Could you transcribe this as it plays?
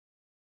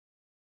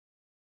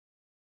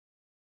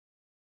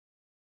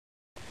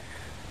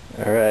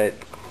Alright,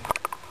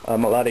 a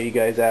lot of you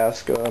guys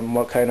ask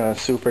what kind of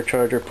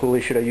supercharger pulley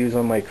should I use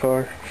on my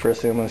car.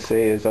 First thing I'm going to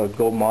say is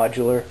go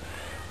modular.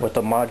 With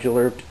the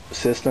modular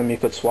system, you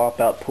could swap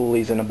out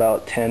pulleys in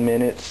about 10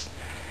 minutes.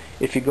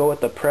 If you go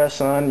with the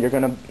press-on, you're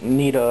going to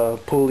need a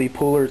pulley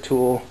puller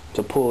tool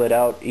to pull it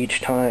out each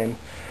time.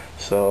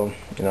 So,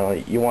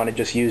 you want to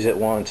just use it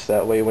once.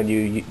 That way when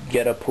you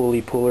get a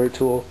pulley puller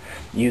tool,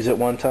 use it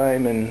one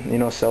time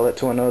and, sell it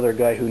to another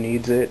guy who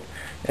needs it,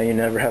 and you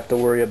never have to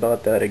worry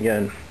about that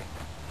again.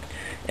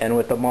 And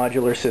with the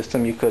modular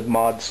system, you could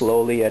mod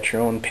slowly at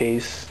your own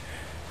pace.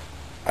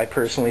 I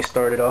personally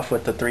started off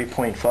with the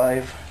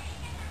 3.5.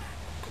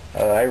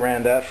 I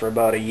ran that for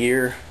about a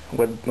year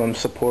with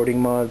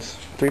supporting mods.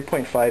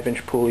 3.5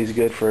 inch pulley is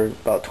good for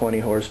about 20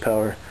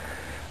 horsepower.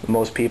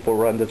 Most people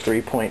run the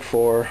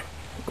 3.4,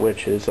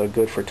 which is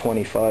good for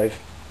 25.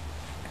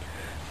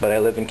 But I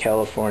live in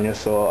California,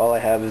 so all I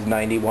have is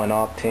 91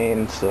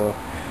 octane. So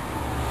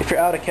if you're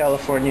out of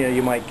California,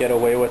 you might get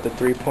away with the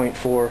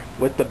 3.4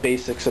 with the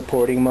basic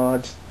supporting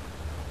mods.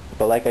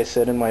 But like I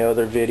said in my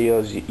other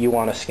videos, you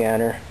want a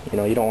scanner.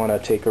 You don't want to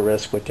take a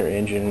risk with your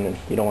engine, and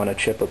you don't want to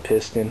chip a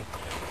piston.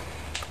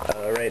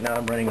 Right now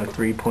I'm running a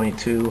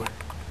 3.2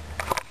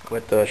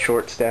 with the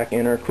short stack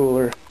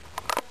intercooler.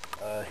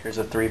 Here's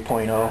a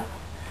 3.0.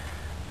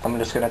 I'm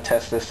just going to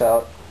test this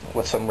out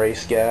with some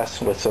race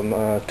gas, with some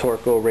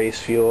Torco race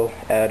fuel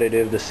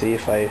additive to see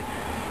if I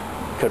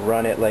could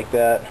run it like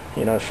that,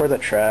 for the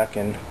track,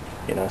 and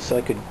so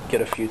I could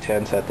get a few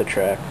tenths at the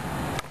track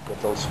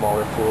with those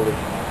smaller pulley.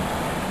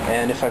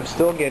 And if I'm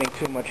still getting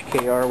too much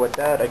KR with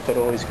that, I could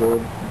always go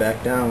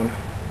back down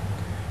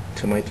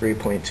to my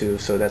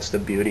 3.2. So that's the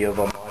beauty of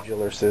a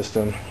modular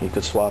system. You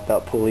could swap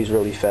out pulleys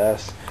really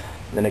fast,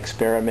 then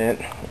experiment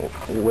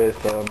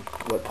with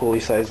what pulley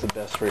size is the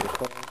best for your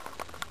car.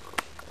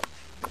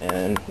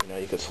 And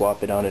you could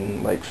swap it out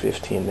in like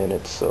 15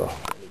 minutes. So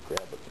let me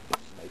grab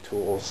my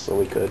tools so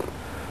I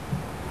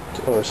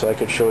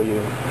could show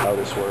you how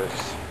this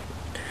works.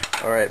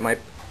 Alright, my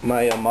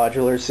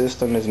modular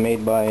system is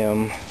made by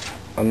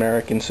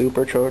American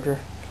Supercharger.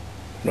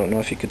 I don't know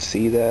if you could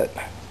see that,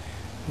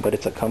 but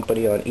it's a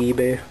company on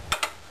eBay,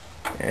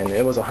 and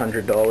it was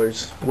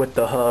 $100 with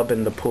the hub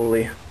and the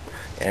pulley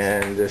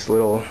and this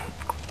little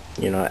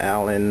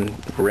Allen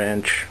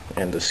wrench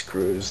and the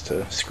screws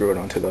to screw it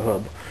onto the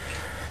hub.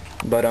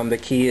 But the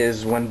key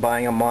is, when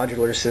buying a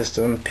modular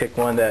system, pick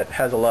one that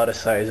has a lot of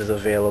sizes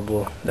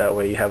available. That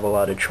way you have a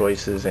lot of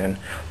choices and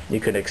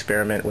you can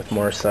experiment with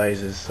more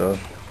sizes. So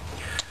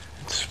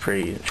it's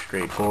pretty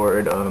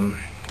straightforward.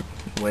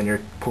 When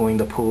you're pulling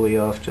the pulley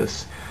off,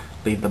 just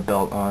leave the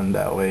belt on.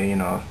 That way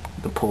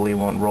the pulley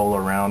won't roll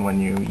around when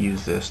you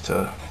use this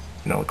to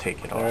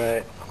take it off.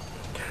 Alright,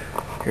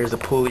 here's the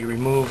pulley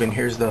remove, and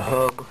here's the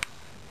hub.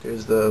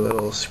 There's the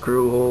little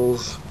screw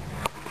holes.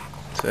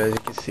 So as you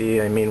can see,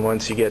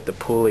 once you get the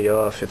pulley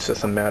off, it's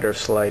just a matter of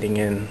sliding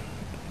in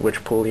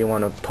which pulley you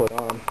want to put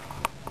on.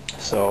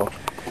 So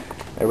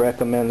I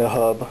recommend the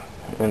hub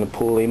and the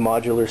pulley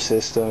modular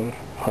system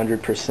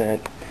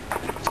 100%.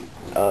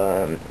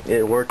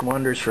 It worked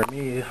wonders for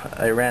me.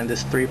 I ran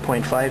this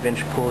 3.5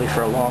 inch pulley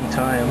for a long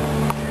time,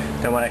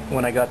 and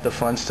when I got the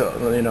funds to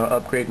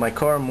upgrade my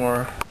car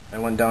more, I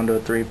went down to a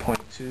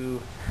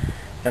 3.2,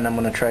 and I'm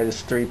going to try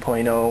this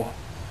 3.0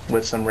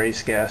 with some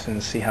race gas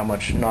and see how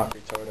much knock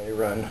retard I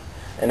run.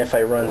 And if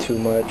I run too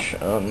much,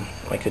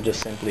 I could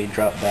just simply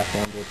drop back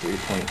down to a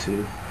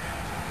 3.2.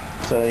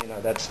 So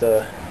that's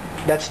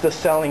the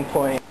selling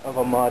point of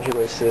a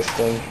modular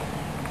system,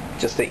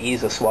 just the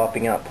ease of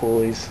swapping out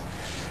pulleys.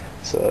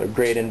 It's a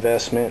great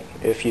investment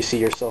if you see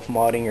yourself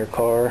modding your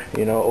car,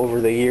 over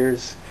the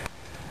years.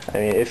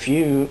 If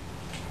you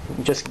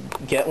just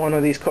get one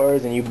of these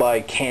cars and you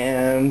buy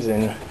cams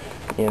and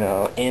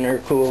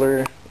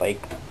intercooler, like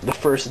the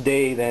first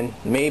day, then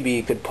maybe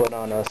you could put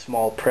on a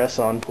small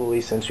press-on pulley,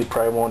 since you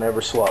probably won't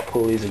ever swap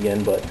pulleys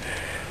again. But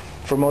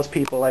for most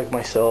people like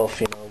myself,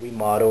 we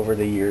mod over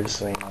the years,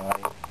 so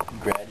I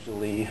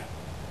gradually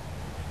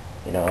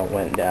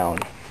went down.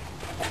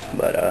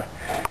 But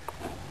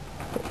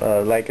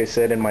like I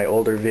said in my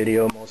older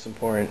video, most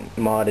important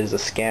mod is a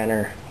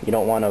scanner. You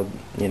don't want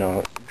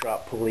to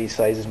drop pulley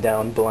sizes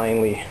down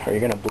blindly, or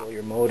you're gonna blow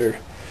your motor.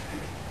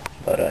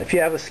 But if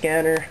you have a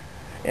scanner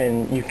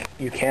and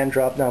you can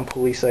drop down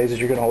pulley sizes,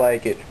 you're gonna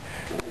like it.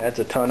 Adds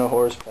a ton of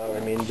horsepower.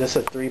 Just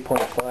a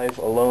 3.5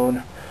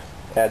 alone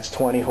adds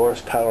 20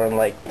 horsepower and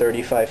like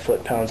 35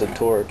 foot-pounds of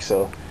torque.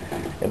 So,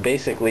 and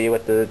basically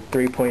with the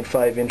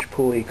 3.5 inch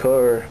pulley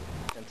car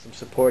and some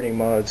supporting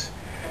mods,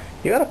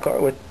 you got a car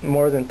with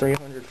more than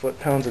 300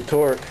 foot-pounds of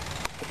torque.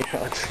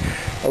 It's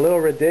a little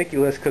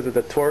ridiculous because of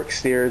the torque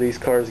steer these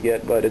cars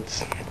get, but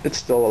it's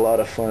still a lot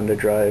of fun to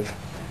drive.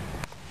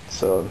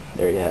 So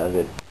there you have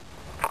it.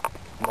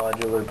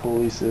 Modular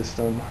pulley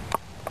system.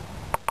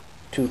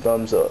 2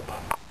 thumbs up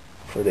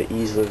for the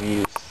ease of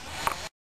use.